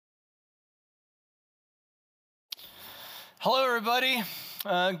Hello, everybody.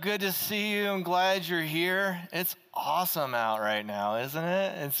 Good to see you. I'm glad you're here. It's awesome out right now, isn't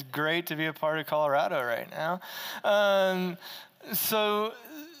it? It's great to be a part of Colorado right now. So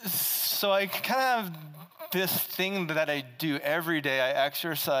I kind of have this thing that I do every day. I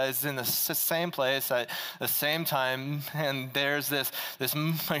exercise in the same place at the same time, and there's this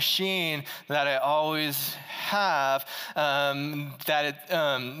machine that I always have. That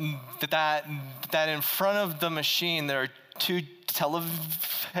in front of the machine there are two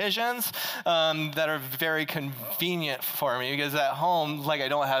televisions that are very convenient for me because at home, I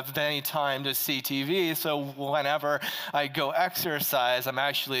don't have any time to see TV. So whenever I go exercise, I'm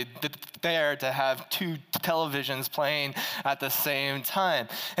actually there to have two televisions playing at the same time.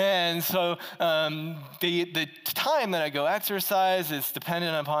 And so the time that I go exercise is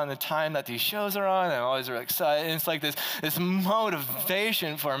dependent upon the time that these shows are on. I'm always really excited. And it's like this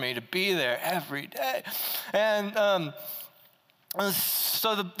motivation for me to be there every day. And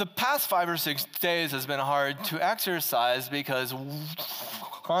so the past 5 or 6 days has been hard to exercise because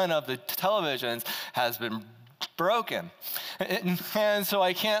one of the televisions has been broken. And so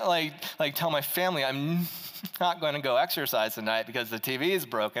I can't tell my family I'm not going to go exercise tonight because the TV is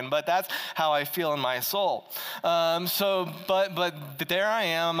broken, but that's how I feel in my soul. But there I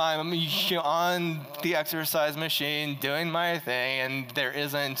am, I'm on the exercise machine doing my thing, and there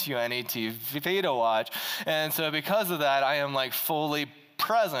isn't any TV to watch. And so because of that, I am fully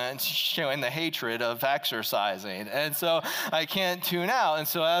present in the hatred of exercising. And so I can't tune out. And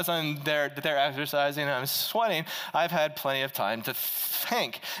so as I'm there exercising and I'm sweating, I've had plenty of time to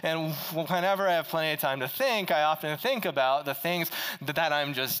think. And whenever I have plenty of time to think, I often think about the things that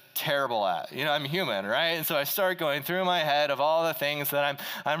I'm just terrible at. I'm human, right? And so I start going through my head of all the things that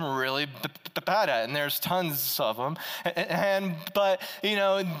I'm really bad at, and there's tons of them. But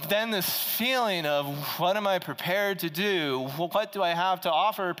then this feeling of what am I prepared to do? What do I have to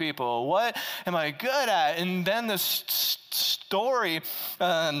offer people? What am I good at? And then this story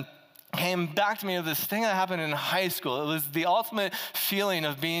came back to me of this thing that happened in high school. It was the ultimate feeling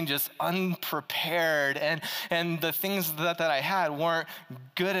of being just unprepared, and the things that I had weren't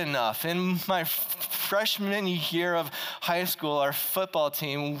good enough. In my freshman year of high school, our football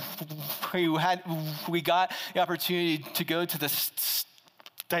team, we got the opportunity to go to the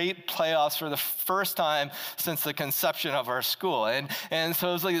state playoffs for the first time since the conception of our school. And so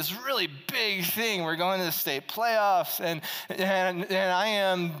it was this really big thing. We're going to the state playoffs, and I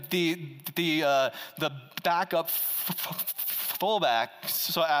am the backup fullback,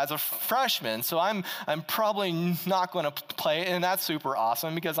 so as a freshman. So I'm probably not going to play, and that's super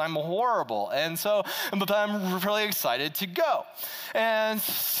awesome because I'm horrible. And so, but I'm really excited to go. And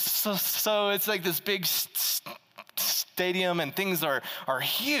so it's this big stadium, and things are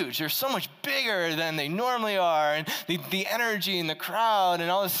huge. They're so much bigger than they normally are, and the energy in the crowd and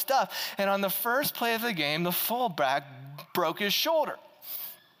all this stuff. And on the first play of the game, the fullback broke his shoulder.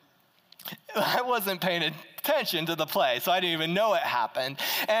 I wasn't paying attention to the play, so I didn't even know it happened.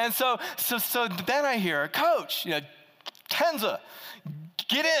 And so then I hear, Coach, Tenza,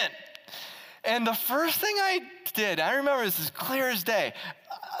 get in. And the first thing I did, I remember this as clear as day,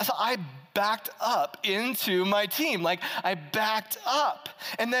 so I backed up into my team. I backed up.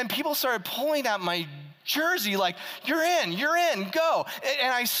 And then people started pulling at my jersey you're in, go.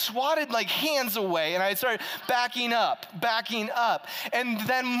 And I swatted hands away, and I started backing up. And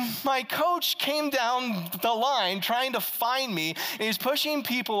then my coach came down the line trying to find me, and he's pushing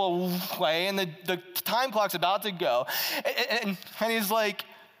people away, and the time clock's about to go. And he's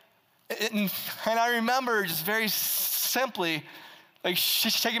and I remember just very simply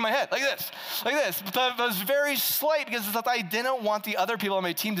shaking my head like this. But it was very slight because I didn't want the other people on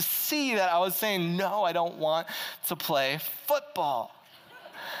my team to see that I was saying, no, I don't want to play football.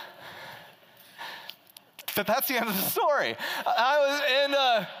 But that's the end of the story. But I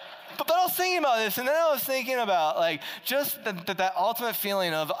was thinking about this, and then I was thinking about just that ultimate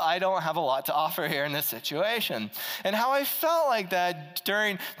feeling of I don't have a lot to offer here in this situation, and how I felt like that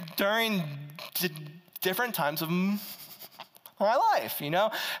during different times of my life.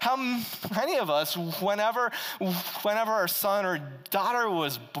 How many of us, whenever our son or daughter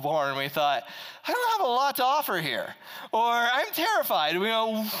was born, we thought, I don't have a lot to offer here, or I'm terrified.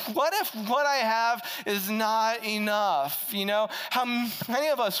 What if what I have is not enough? How many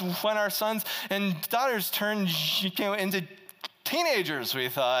of us, when our sons and daughters turned into teenagers, we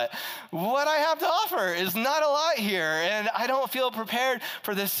thought, what I have to offer is not a lot here, and I don't feel prepared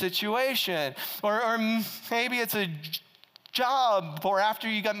for this situation. Or maybe it's a job or after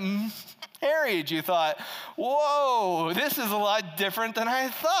you got married, you thought, whoa, this is a lot different than I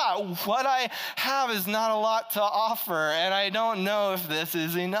thought. What I have is not a lot to offer, and I don't know if this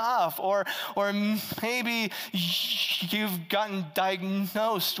is enough. Or maybe you've gotten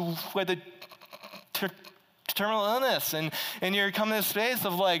diagnosed with a terminal illness, and you're coming to this space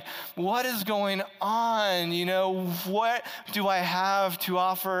of like, what is going on? What do I have to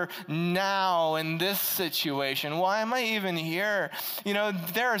offer now in this situation? Why am I even here?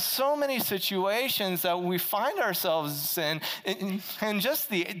 There are so many situations that we find ourselves in, and just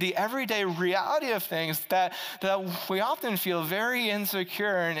the everyday reality of things that we often feel very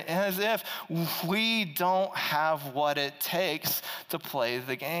insecure and as if we don't have what it takes to play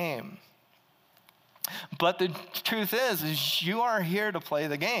the game. But the truth is you are here to play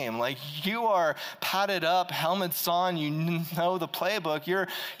the game. Like, you are padded up, helmets on, you know the playbook. You're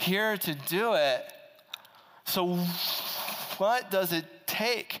here to do it. So what does it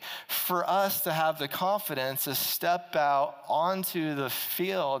take for us to have the confidence to step out onto the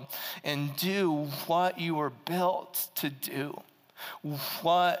field and do what you were built to do?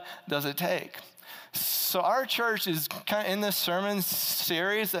 What does it take? So our church is kind of in this sermon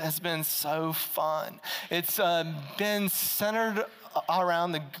series that has been so fun. It's been centered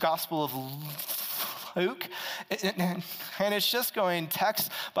around the Gospel of Luke, and it's just going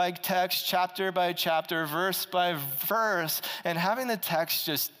text by text, chapter by chapter, verse by verse, and having the text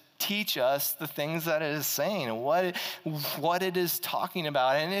just teach us the things that it is saying, what it is talking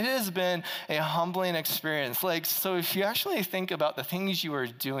about. And it has been a humbling experience. So if you actually think about the things you are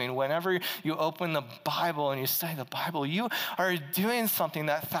doing, whenever you open the Bible and you study the Bible, you are doing something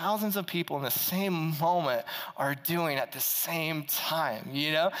that thousands of people in the same moment are doing at the same time,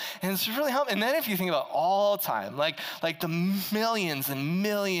 And it's really humbling. And then if you think about all time, like the millions and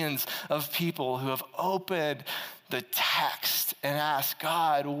millions of people who have opened the text and ask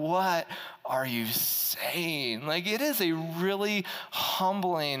God, what are you saying? It is a really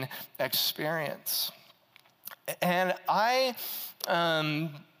humbling experience. And I,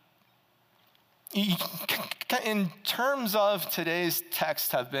 in terms of today's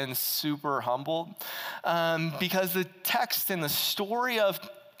text, have been super humbled because the text and the story of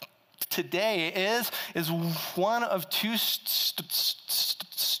today is one of two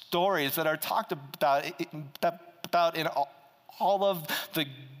stories that are talked about in all of the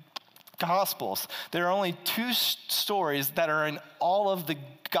Gospels. There are only two stories that are in all of the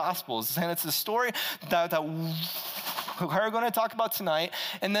Gospels, and it's a story that we're going to talk about tonight,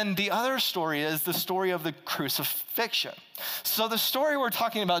 and then the other story is the story of the crucifixion. So the story we're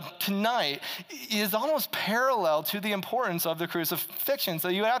talking about tonight is almost parallel to the importance of the crucifixion. So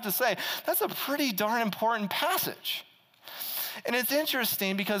you would have to say, that's a pretty darn important passage. And it's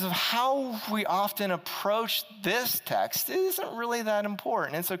interesting because of how we often approach this text. It isn't really that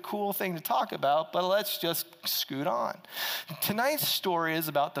important. It's a cool thing to talk about, but let's just scoot on. Tonight's story is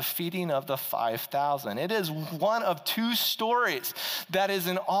about the feeding of the 5,000. It is one of two stories that is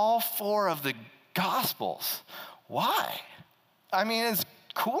in all four of the Gospels. Why? I mean, it's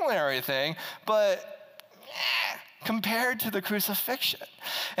cool and everything, but compared to the crucifixion.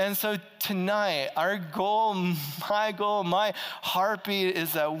 And so tonight, our goal, my heartbeat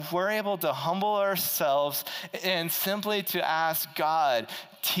is that we're able to humble ourselves and simply to ask God,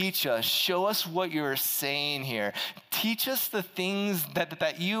 teach us, show us what you're saying here. Teach us the things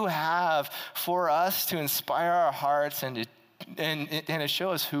that you have for us to inspire our hearts and to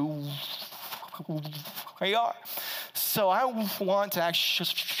show us who we are. So I want to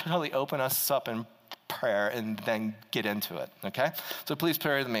actually open us up in prayer and then get into it, okay? So please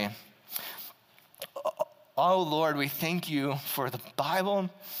pray with me. Oh Lord, we thank you for the Bible.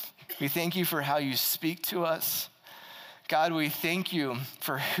 We thank you for how you speak to us. God, we thank you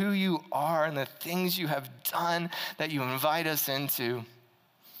for who you are and the things you have done that you invite us into.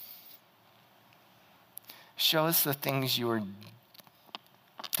 Show us the things you are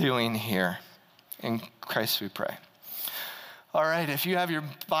doing here. In Christ we pray. All right, if you have your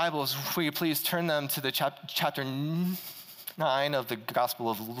Bibles, will you please turn them to the chapter 9 of the Gospel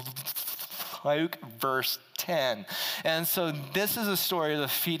of Luke, verse 10. And so this is a story of the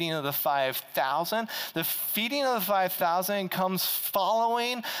feeding of the 5,000. The feeding of the 5,000 comes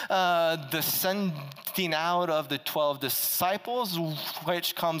following the sending out of the 12 disciples,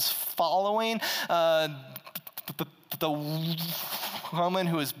 which comes following the woman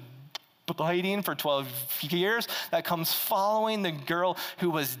who is bleeding for 12 years. That comes following the girl who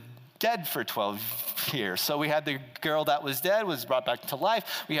was dead for 12 years. So we had the girl that was dead was brought back to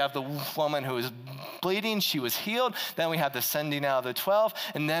life. We have the woman who was bleeding. She was healed. Then we have the sending out of the 12.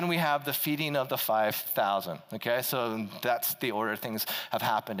 And then we have the feeding of the 5,000. Okay, so that's the order things have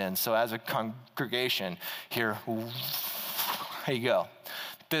happened in. So as a congregation, here you go.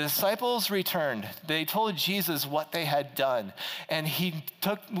 The disciples returned. They told Jesus what they had done, and he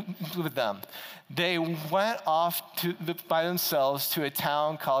took with them. They went off by themselves to a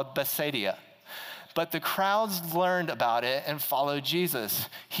town called Bethsaida. But the crowds learned about it and followed Jesus.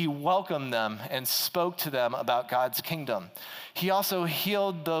 He welcomed them and spoke to them about God's kingdom. He also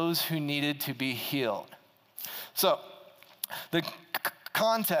healed those who needed to be healed. So, the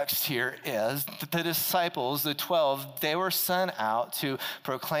context here is that the disciples, the 12, they were sent out to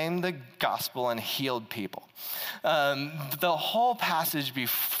proclaim the gospel and healed people. The whole passage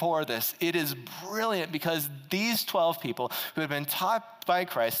before this, it is brilliant because these 12 people who had been taught by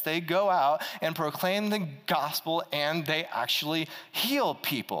Christ, they go out and proclaim the gospel and they actually heal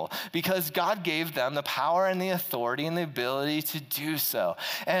people because God gave them the power and the authority and the ability to do so.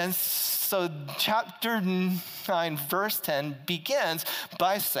 And so chapter 9, verse 10 begins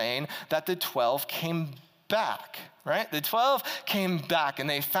by saying that the 12 came back, right? The 12 came back and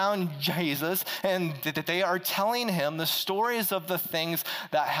they found Jesus and that they are telling him the stories of the things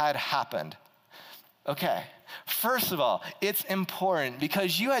that had happened. Okay, first of all, it's important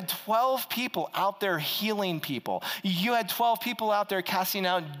because you had 12 people out there healing people. You had 12 people out there casting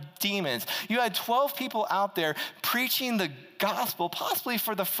out demons. You had 12 people out there preaching the gospel, possibly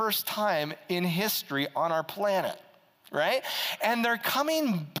for the first time in history on our planet, right? And they're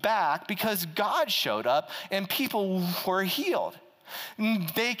coming back because God showed up and people were healed.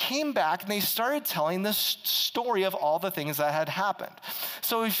 They came back and they started telling the story of all the things that had happened.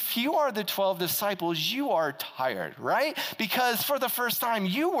 So if you are the 12 disciples, you are tired, right? Because for the first time,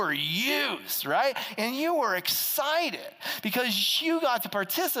 you were used, right? And you were excited because you got to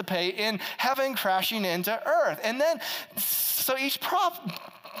participate in heaven crashing into earth. And then, so each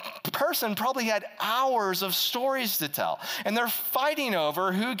person probably had hours of stories to tell, and they're fighting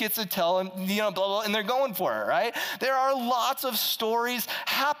over who gets to tell, and blah, blah, and they're going for it, right? There are lots of stories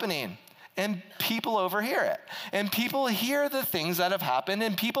happening, and people overhear it, and people hear the things that have happened,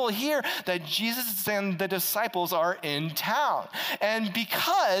 and people hear that Jesus and the disciples are in town, and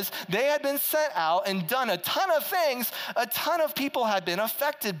because they had been sent out and done a ton of things, a ton of people had been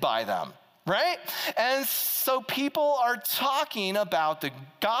affected by them. Right? And so people are talking about the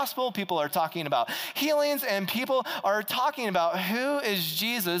gospel, people are talking about healings, and people are talking about who is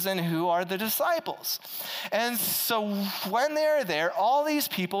Jesus and who are the disciples. And so when they're there, all these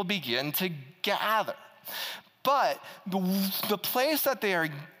people begin to gather. But the place that they are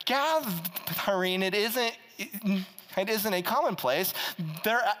gathering, it isn't a common place.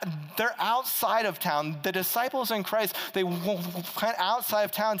 They're outside of town. The disciples in Christ, they went outside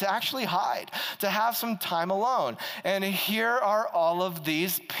of town to actually hide, to have some time alone. And here are all of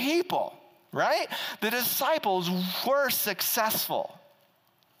these people, right? The disciples were successful.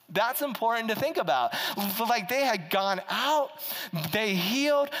 That's important to think about. Like they had gone out, they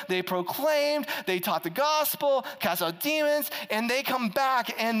healed, they proclaimed, they taught the gospel, cast out demons, and they come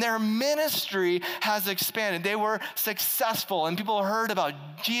back and their ministry has expanded. They were successful and people heard about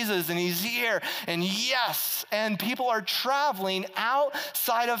Jesus and he's here and yes, and people are traveling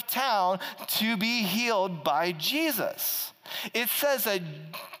outside of town to be healed by Jesus. It says that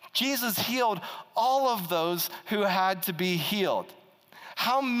Jesus healed all of those who had to be healed.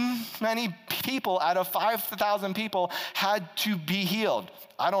 How many people out of 5,000 people had to be healed?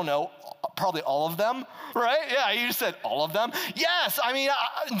 I don't know, probably all of them, right? Yeah, you just said all of them. Yes, I mean,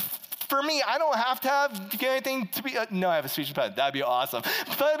 for me, I don't have to have anything to be, no, I have a speech impediment, that'd be awesome.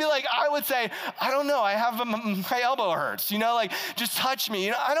 But it'd be like, I would say, I don't know, I have, my elbow hurts, like just touch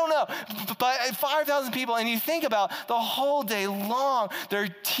me, I don't know. But 5,000 people, and you think about the whole day long,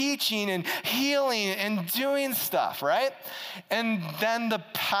 they're teaching and healing and doing stuff, right? And then the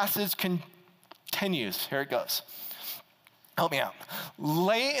passage continues, here it goes. Help me out.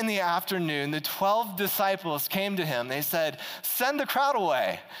 Late in the afternoon, the 12 disciples came to him. They said, send the crowd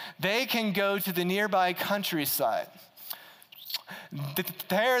away. They can go to the nearby countryside.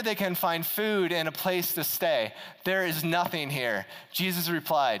 There they can find food and a place to stay. There is nothing here. Jesus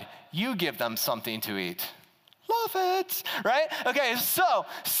replied, you give them something to eat. Love it, right? Okay, so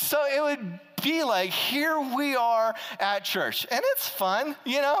it would be like, here we are at church. And it's fun,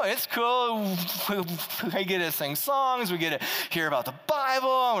 it's cool. We get to sing songs, we get to hear about the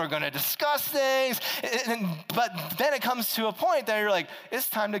Bible, and we're going to discuss things. But then it comes to a point that you're like, it's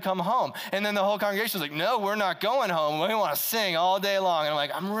time to come home. And then the whole congregation's like, no, we're not going home. We want to sing all day long. And I'm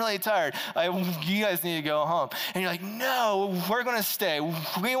like, I'm really tired. You guys need to go home. And you're like, no, we're going to stay.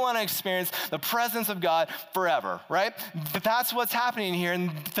 We want to experience the presence of God forever, right? But that's what's happening here.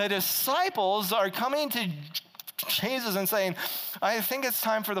 And the disciples are coming to Jesus and saying, I think it's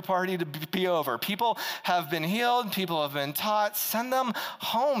time for the party to be over. People have been healed. People have been taught. Send them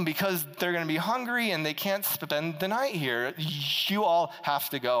home because they're going to be hungry and they can't spend the night here. You all have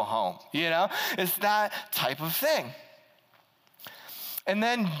to go home. It's that type of thing. And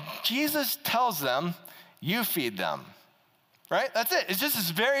then Jesus tells them, you feed them, right? That's it. It's just this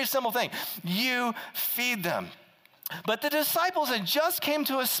very simple thing. You feed them. But the disciples had just came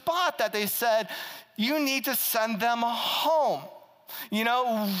to a spot that they said, you need to send them home.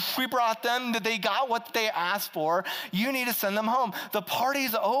 We brought them, they got what they asked for. You need to send them home. The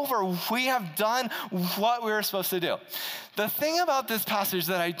party's over. We have done what we were supposed to do. The thing about this passage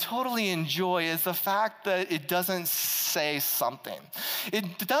that I totally enjoy is the fact that it doesn't say something.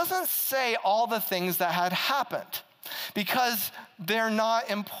 It doesn't say all the things that had happened, because they're not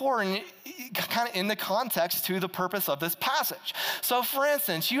important kind of in the context to the purpose of this passage. So for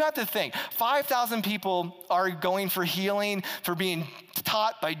instance, you have to think, 5,000 people are going for healing, for being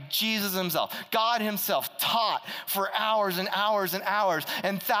taught by Jesus himself. God himself taught for hours and hours and hours,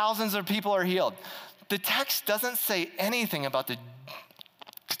 and thousands of people are healed. The text doesn't say anything about the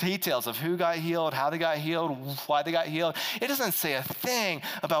details of who got healed, how they got healed, why they got healed. It doesn't say a thing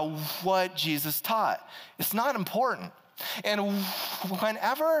about what Jesus taught. It's not important. And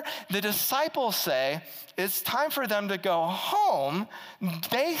whenever the disciples say it's time for them to go home,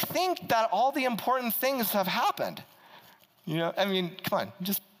 they think that all the important things have happened. Come on,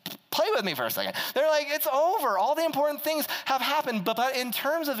 just play with me for a second. They're like, it's over. All the important things have happened. But in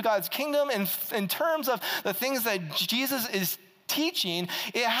terms of God's kingdom, in terms of the things that Jesus is teaching,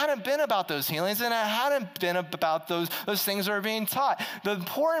 it hadn't been about those healings, and it hadn't been about those things that are being taught. The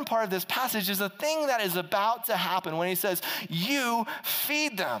important part of this passage is the thing that is about to happen when he says, you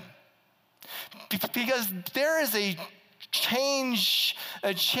feed them. Because there is a change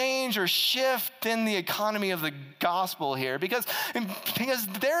or shift in the economy of the gospel here. Because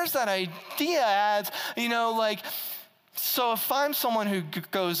there's that idea as, so if I'm someone who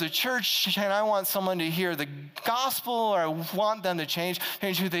goes to church and I want someone to hear the gospel, or I want them to change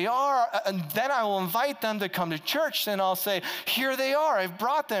who they are, and then I will invite them to come to church, and I'll say, here they are, I've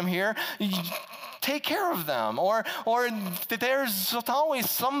brought them here, take care of them. Or there's always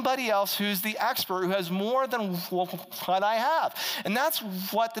somebody else who's the expert, who has more than what I have. And that's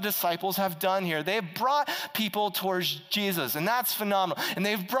what the disciples have done here. They've brought people towards Jesus, and that's phenomenal. And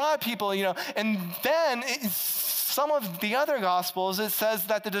they've brought people, and then some of the other gospels, it says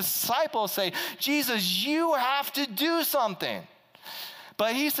that the disciples say, Jesus, you have to do something.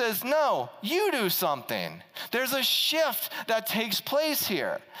 But he says, no, you do something. There's a shift that takes place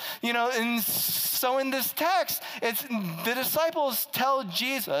here. And so in this text, it's the disciples tell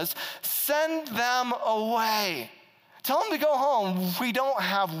Jesus, send them away. Tell them to go home. We don't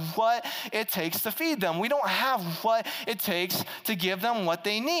have what it takes to feed them. We don't have what it takes to give them what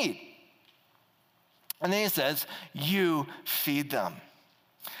they need. And then he says, you feed them.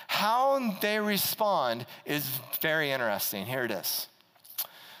 How they respond is very interesting. Here it is.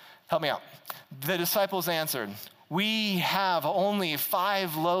 Help me out. The disciples answered, we have only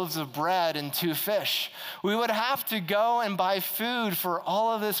 5 loaves of bread and 2 fish. We would have to go and buy food for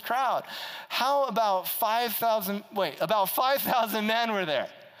all of this crowd. How about 5,000 men were there?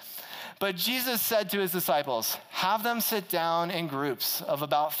 But Jesus said to his disciples, have them sit down in groups of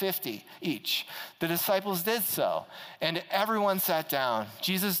about 50 each. The disciples did so, and everyone sat down.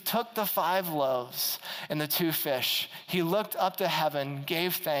 Jesus took the 5 loaves and the 2 fish. He looked up to heaven,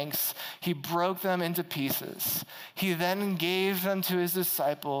 gave thanks. He broke them into pieces. He then gave them to his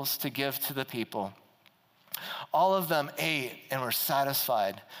disciples to give to the people. All of them ate and were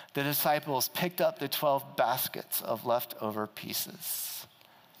satisfied. The disciples picked up the 12 baskets of leftover pieces.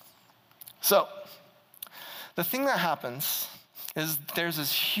 So, the thing that happens is there's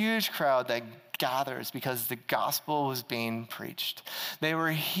this huge crowd that gathers because the gospel was being preached. They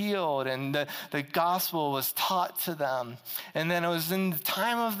were healed and the gospel was taught to them. And then it was in the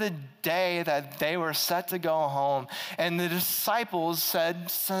time of the day that they were set to go home. And the disciples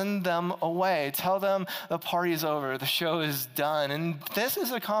said, send them away. Tell them the party's over. The show is done. And this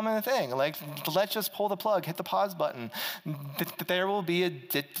is a common thing. Like, let's just pull the plug, hit the pause button. There will be a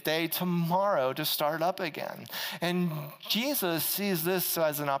day tomorrow to start up again. And Jesus sees this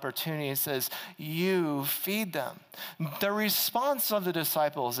as an opportunity. He says, you feed them. The response of the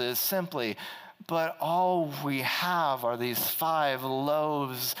disciples is simply, but all we have are these 5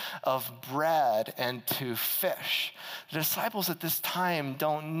 loaves of bread and 2 fish. The disciples at this time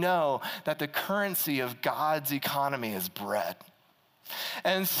don't know that the currency of God's economy is bread.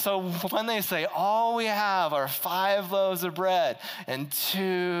 And so when they say, all we have are 5 loaves of bread and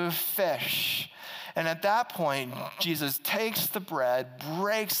 2 fish, and at that point, Jesus takes the bread,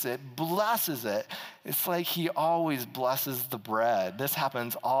 breaks it, blesses it. It's like he always blesses the bread. This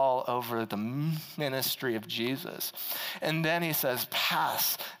happens all over the ministry of Jesus. And then he says,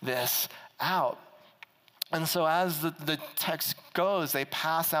 pass this out. And so as the text goes, they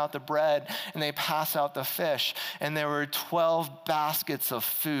pass out the bread and they pass out the fish. And there were 12 baskets of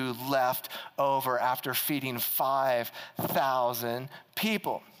food left over after feeding 5,000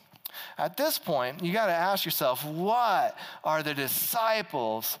 people. At this point, you got to ask yourself, what are the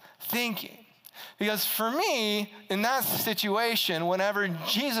disciples thinking? Because for me, in that situation, whenever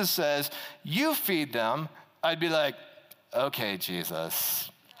Jesus says, you feed them, I'd be like, okay,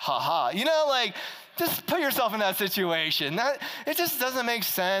 Jesus, haha. You know, like, just put yourself in that situation. It just doesn't make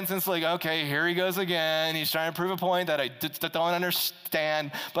sense. It's like, okay, here he goes again. He's trying to prove a point that I don't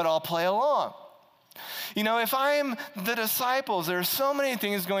understand, but I'll play along. You know, if I'm the disciples, there are so many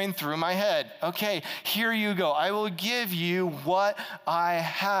things going through my head. Okay, here you go. I will give you what I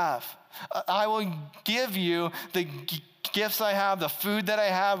have. I will give you the gifts I have, the food that I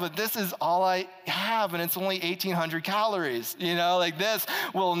have, but this is all I have, and it's only 1,800 calories. You know, like this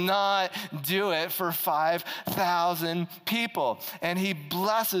will not do it for 5,000 people. And he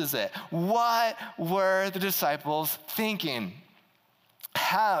blesses it. What were the disciples thinking?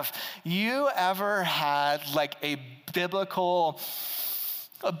 Have you ever had like a biblical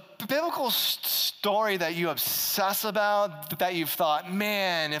story that you obsess about, that you've thought,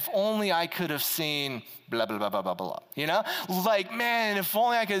 man, if only I could have seen blah, blah, blah, blah, blah, blah, you know? Like, man, if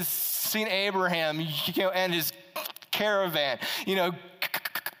only I could have seen Abraham, you know, and his caravan, you know,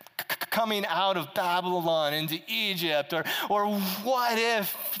 coming out of Babylon into Egypt, or what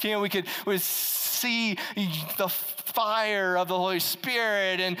if, you know, we could see the fire of the Holy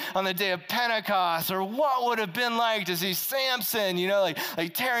Spirit and on the day of Pentecost, or what would have been like to see Samson, you know,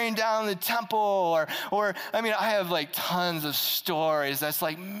 like tearing down the temple, or I mean, I have like tons of stories that's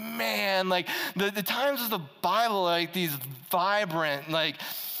like, man, like the times of the Bible, like these vibrant, like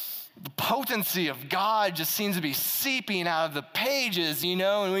the potency of God just seems to be seeping out of the pages, you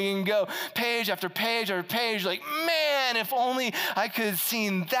know, and we can go page after page after page, like, man, if only I could have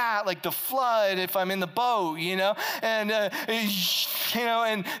seen that, like the flood if I'm in the boat, you know, and, you know,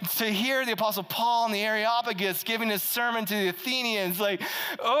 and to hear the Apostle Paul in the Areopagus giving his sermon to the Athenians, like,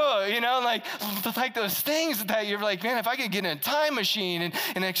 oh, you know, like those things that you're like, man, if I could get in a time machine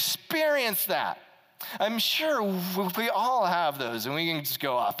and experience that. I'm sure we all have those, and we can just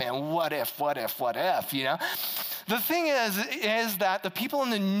go off, man, what if, you know? The thing is that the people in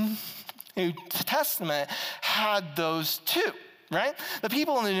the New Testament had those too, right? The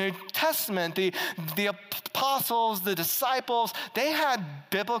people in the New Testament, the apostles, the disciples, they had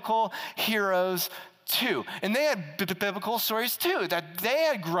biblical heroes too. And they had biblical stories too, that they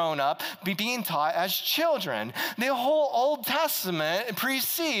had grown up being taught as children. The whole Old Testament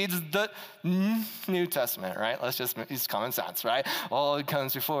precedes the New Testament, right? Let's just use common sense, right? Old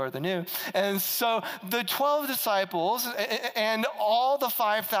comes before the new. And so the 12 disciples and all the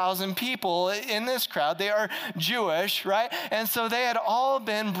 5,000 people in this crowd, they are Jewish, right? And so they had all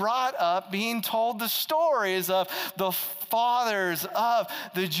been brought up being told the stories of the fathers of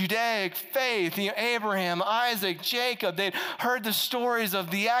the Judaic faith, you know, Abraham, Isaac, Jacob. They'd heard the stories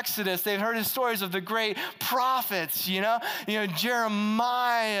of the Exodus. They'd heard the stories of the great prophets, you know,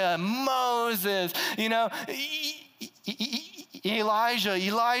 Jeremiah, Moses, you know, Elijah,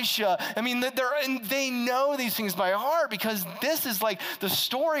 Elisha. I mean, they know these things by heart because this is like the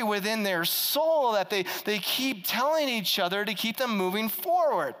story within their soul that they keep telling each other to keep them moving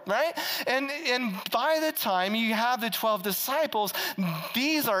forward, right? And by the time you have the 12 disciples,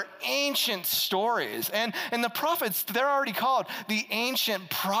 these are ancient stories. And the prophets, they're already called the ancient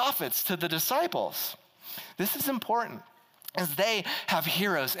prophets to the disciples. This is important. is they have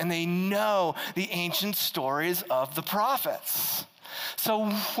heroes and they know the ancient stories of the prophets. So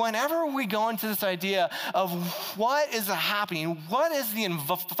whenever we go into this idea of what is happening, what is the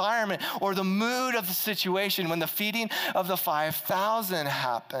environment or the mood of the situation when the feeding of the 5,000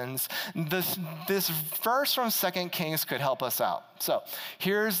 happens, this verse from 2 Kings could help us out. So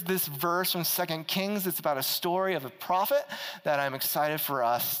here's this verse from 2 Kings. It's about a story of a prophet that I'm excited for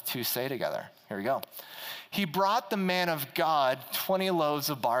us to say together. Here we go. He brought the man of God 20 loaves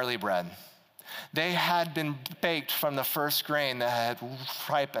of barley bread. They had been baked from the first grain that had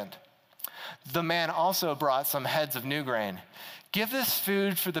ripened. The man also brought some heads of new grain. Give this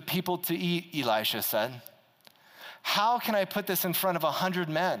food for the people to eat, Elisha said. How can I put this in front of 100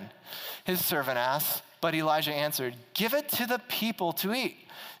 men? His servant asked. But Elijah answered, give it to the people to eat.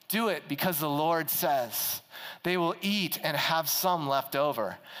 Do it because the Lord says, they will eat and have some left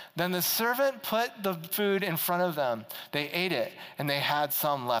over. Then the servant put the food in front of them. They ate it and they had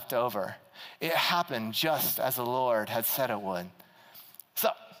some left over. It happened just as the Lord had said it would. So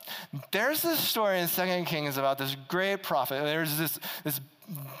there's this story in 2 Kings about this great prophet. There's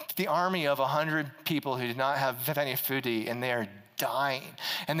the army of 100 people who did not have any food to eat, and they are dying.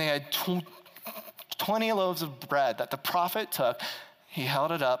 And they had 20 loaves of bread that the prophet took. He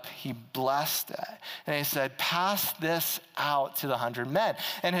held it up, he blessed it, and he said, pass this out to the 100 men.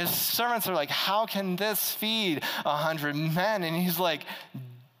 And his servants are like, how can this feed 100 men? And he's like,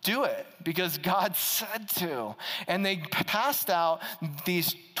 do it, because God said to. And they passed out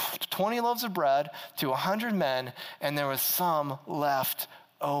these 20 loaves of bread to 100 men, and there was some left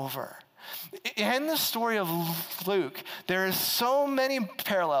over. In the story of Luke, there is so many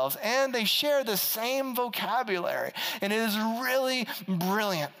parallels, and they share the same vocabulary, and it is really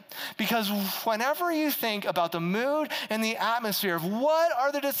brilliant. Because whenever you think about the mood and the atmosphere of what are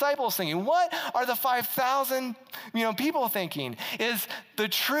the disciples thinking, what are the 5,000 people thinking, is the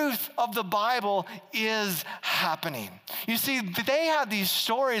truth of the Bible is happening. You see, they had these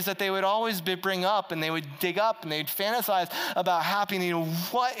stories that they would always bring up, and they would dig up, and they'd fantasize about happening.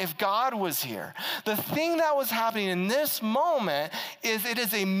 What if God was here? The thing that was happening in this moment is it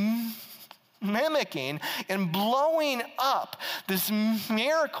is a mimicking and blowing up this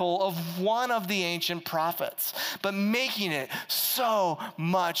miracle of one of the ancient prophets, but making it so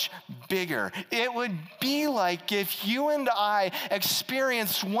much bigger. It would be like if you and I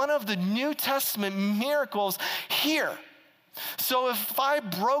experienced one of the New Testament miracles here. So if I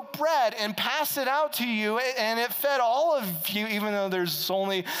broke bread and passed it out to you and it fed all of you, even though there's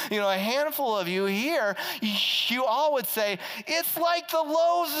only a handful of you here, you all would say, it's like the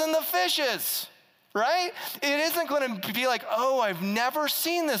loaves and the fishes, right? It isn't going to be like, oh, I've never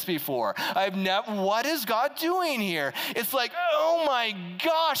seen this before. What is God doing here? It's like, oh my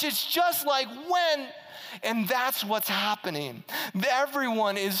gosh, it's just like when. And that's what's happening.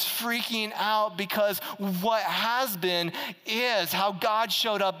 Everyone is freaking out because what has been is how God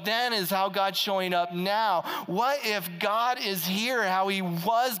showed up then is how God's showing up now. What if God is here, how he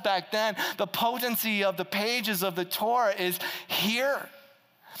was back then? The potency of the pages of the Torah is here.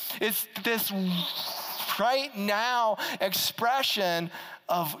 It's this right now expression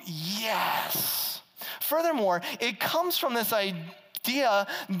of yes. Furthermore, it comes from this idea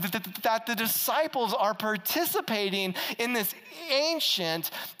that the disciples are participating in this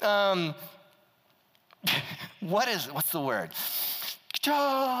ancient, what's the word?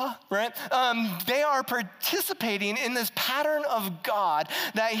 Right? They are participating in this pattern of God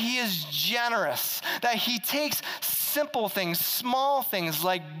that he is generous, that he takes simple things, small things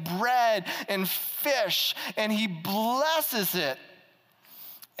like bread and fish, and he blesses it.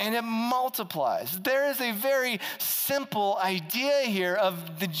 And it multiplies. There is a very simple idea here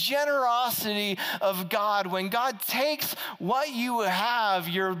of the generosity of God. When God takes what you have,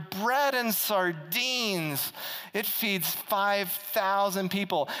 your bread and sardines, it feeds 5,000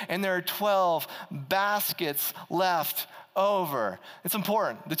 people, and there are 12 baskets left over. It's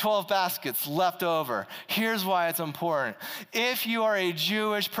important. The 12 baskets left over. Here's why it's important. If you are a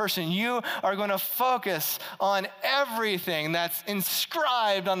Jewish person, you are going to focus on everything that's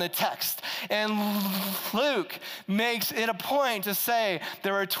inscribed on the text. And Luke makes it a point to say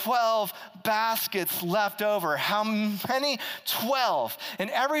there are 12 baskets left over. How many? 12. And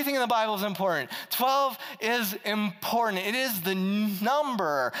everything in the Bible is important. 12 is important. It is the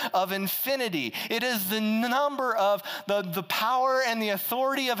number of infinity. It is the number of the power and the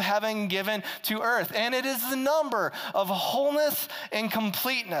authority of heaven given to earth. And it is the number of wholeness and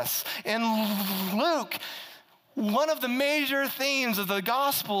completeness. And Luke One of the major themes of the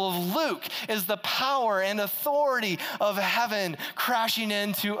Gospel of Luke is the power and authority of heaven crashing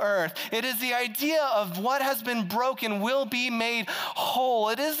into earth. It is the idea of what has been broken will be made whole.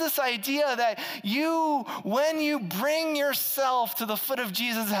 It is this idea that when you bring yourself to the foot of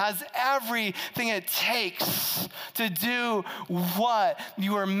Jesus, has everything it takes to do what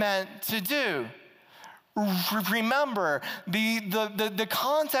you are meant to do. Remember, the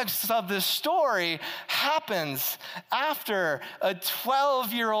context of this story happens after a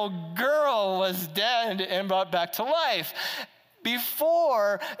 12-year-old girl was dead and brought back to life.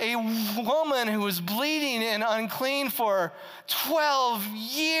 Before a woman who was bleeding and unclean for 12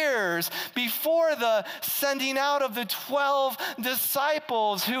 years, before the sending out of the 12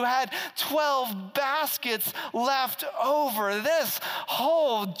 disciples who had 12 baskets left over. This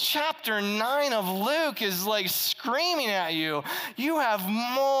whole chapter 9 of Luke is like screaming at you, you have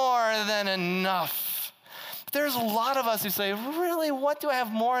more than enough. There's a lot of us who say, really, what do I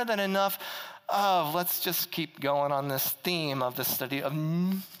have more than enough of? Let's just keep going on this theme of the study of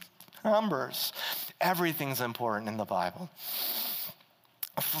numbers. Everything's important in the Bible.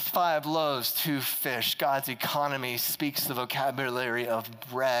 5 loaves, 2 fish. God's economy speaks the vocabulary of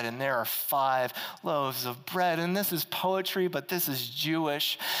bread, and there are 5 loaves of bread. And this is poetry, but this is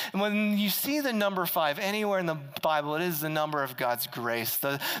Jewish. And when you see the number 5 anywhere in the Bible, it is the number of God's grace.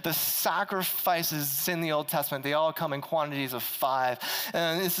 The sacrifices in the Old Testament, they all come in quantities of 5.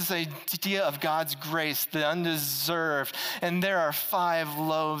 And it's this idea of God's grace, the undeserved. And there are 5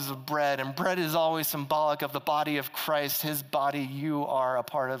 loaves of bread. And bread is always symbolic of the body of Christ. His body, you are a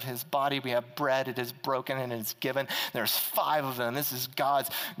part of his body. We have bread, it is broken and it is given. There's 5 of them. This is God's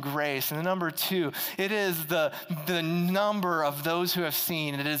grace. And the number 2, it is the number of those who have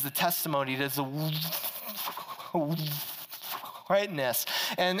seen. It is the testimony. It is the witness.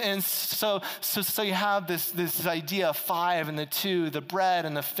 And so you have this idea of 5 and the 2, the bread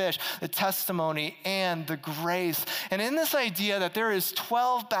and the fish, the testimony and the grace. And in this idea that there is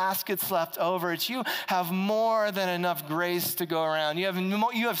 12 baskets left over, you have more than enough grace to go around. You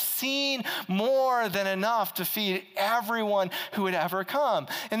have seen more than enough to feed everyone who would ever come.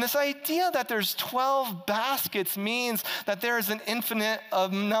 And this idea that there's 12 baskets means that there is an infinite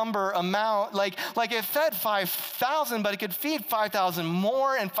amount. Like it fed 5,000, but it could feed 5,000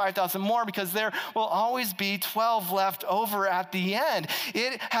 more and 5,000 more, because there will always be 12 left over at the end.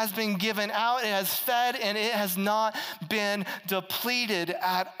 It has been given out, it has fed, and it has not been depleted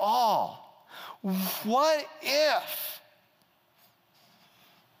at all. What if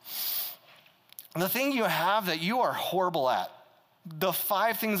the thing you have that you are horrible at, the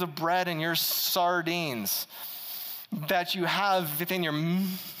 5 things of bread and your sardines that you have within your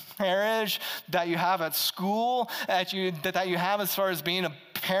marriage, that you have at school, that you have as far as being a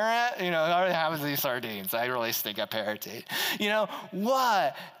parent, I already have these sardines. I really stink at parenting.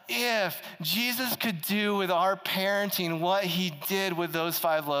 What if Jesus could do with our parenting what he did with those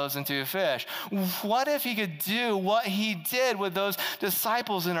 5 loaves and 2 fish? What if he could do what he did with those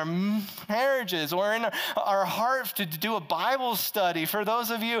disciples in our marriages or in our heart to do a Bible study? For those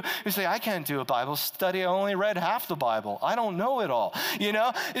of you who say, I can't do a Bible study, I only read half the Bible, I don't know it all.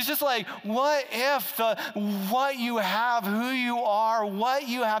 It's just like, what if what you have, who you are, what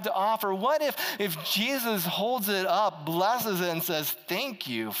you have to offer, what if Jesus holds it up, blesses it, and says, thank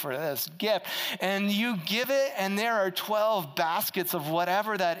you for this gift, and you give it, and there are 12 baskets of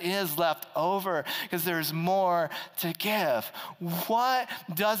whatever that is left over, because there's more to give. What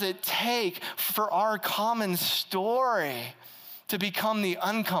does it take for our common story to become the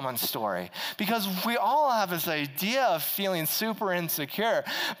uncommon story? Because we all have this idea of feeling super insecure,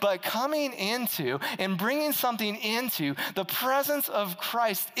 but coming into and bringing something into the presence of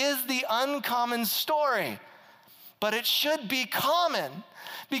Christ is the uncommon story. But it should be common,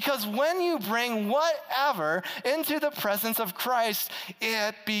 because when you bring whatever into the presence of Christ,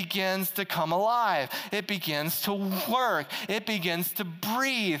 it begins to come alive. It begins to work. It begins to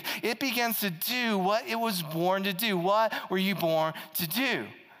breathe. It begins to do what it was born to do. What were you born to do?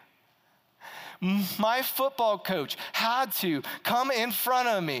 My football coach had to come in front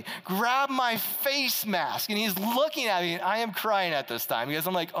of me, grab my face mask, and he's looking at me, and I am crying at this time because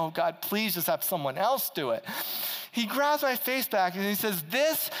I'm like, oh God, please just have someone else do it. He grabs my face back and he says,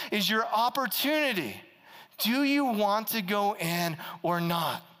 this is your opportunity. Do you want to go in or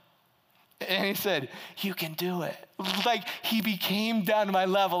not? And he said, you can do it. Like he became down to my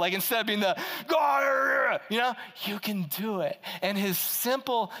level. Like instead of being the, you can do it. And his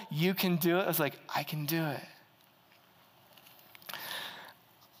simple, you can do it, was like, I can do it.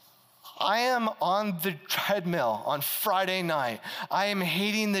 I am on the treadmill on Friday night. I am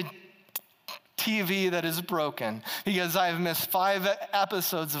hating the TV that is broken because I've missed 5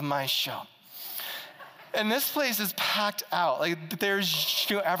 episodes of my show. And this place is packed out. Like there's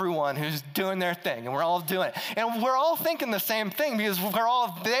everyone who's doing their thing, and we're all doing it. And we're all thinking the same thing because we're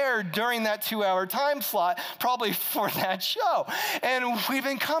all there during that 2-hour time slot, probably for that show. And we've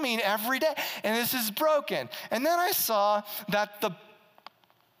been coming every day, and this is broken. And then I saw that the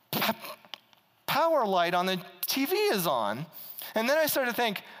power light on the TV is on. And then I started to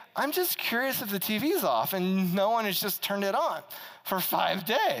think, I'm just curious if the TV's off and no one has just turned it on for 5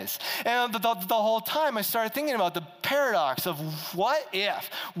 days. And the whole time I started thinking about the paradox of what if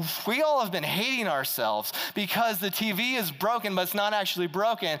we all have been hating ourselves because the TV is broken, but it's not actually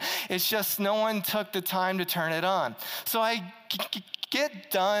broken. It's just no one took the time to turn it on. So I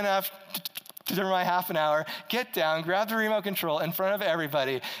get done after my half an hour, get down, grab the remote control in front of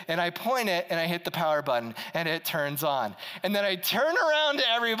everybody, and I point it and I hit the power button and it turns on. And then I turn around to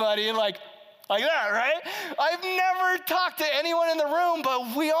everybody and like that, right? I've never talked to anyone in the room,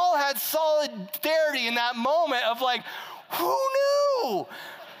 but we all had solidarity in that moment of like, who knew?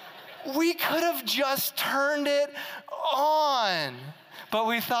 We could have just turned it on, but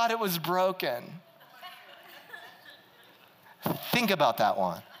we thought it was broken. Think about that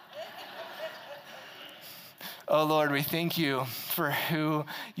one. Oh Lord, we thank you for who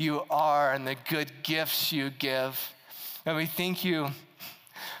you are and the good gifts you give. And we thank you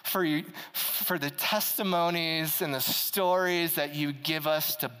for the testimonies and the stories that you give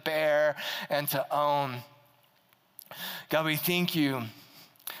us to bear and to own. God, we thank you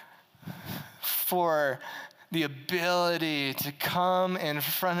for the ability to come in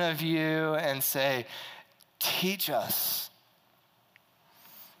front of you and say, teach us.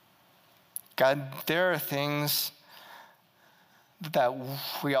 God, there are things that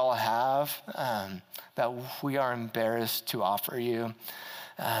we all have that we are embarrassed to offer you.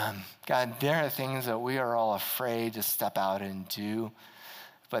 God, there are things that we are all afraid to step out and do,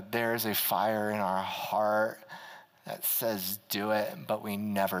 but there's a fire in our heart that says do it, but we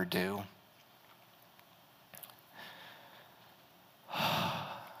never do.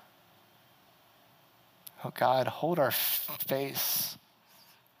 Oh God, hold our face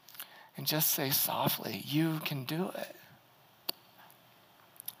and just say softly, you can do it.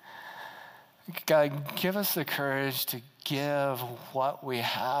 God, give us the courage to give what we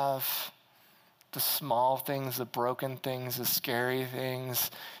have, the small things, the broken things, the scary things,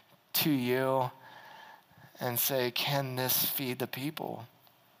 to you and say, can this feed the people?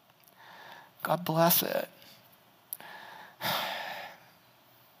 God bless it.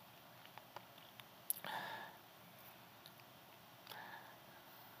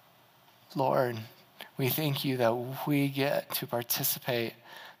 Lord, we thank you that we get to participate,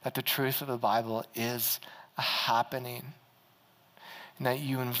 that the truth of the Bible is happening, and that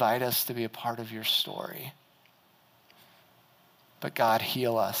you invite us to be a part of your story. But God,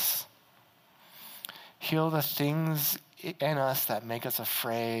 heal us. Heal the things in us that make us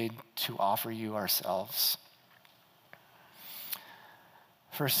afraid to offer you ourselves.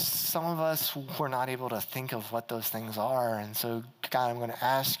 For some of us, we're not able to think of what those things are. And so, God, I'm going to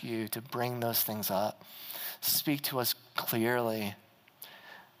ask you to bring those things up. Speak to us clearly.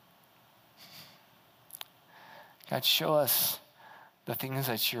 God, show us the things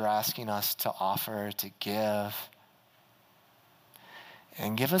that you're asking us to offer, to give.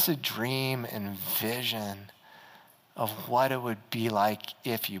 And give us a dream and vision of what it would be like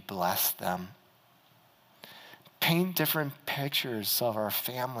if you blessed them. Paint different pictures of our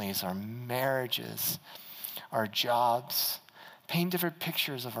families, our marriages, our jobs. Paint different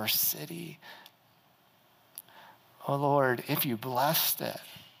pictures of our city. Oh Lord, if you blessed it,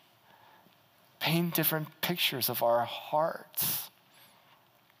 paint different pictures of our hearts,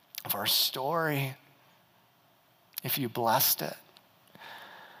 of our story, if you blessed it.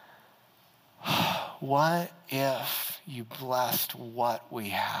 What if you blessed what we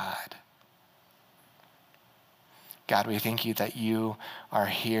had? God, we thank you that you are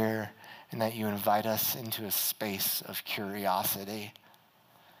here and that you invite us into a space of curiosity.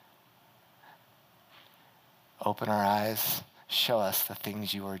 Open our eyes, show us the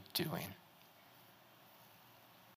things you are doing.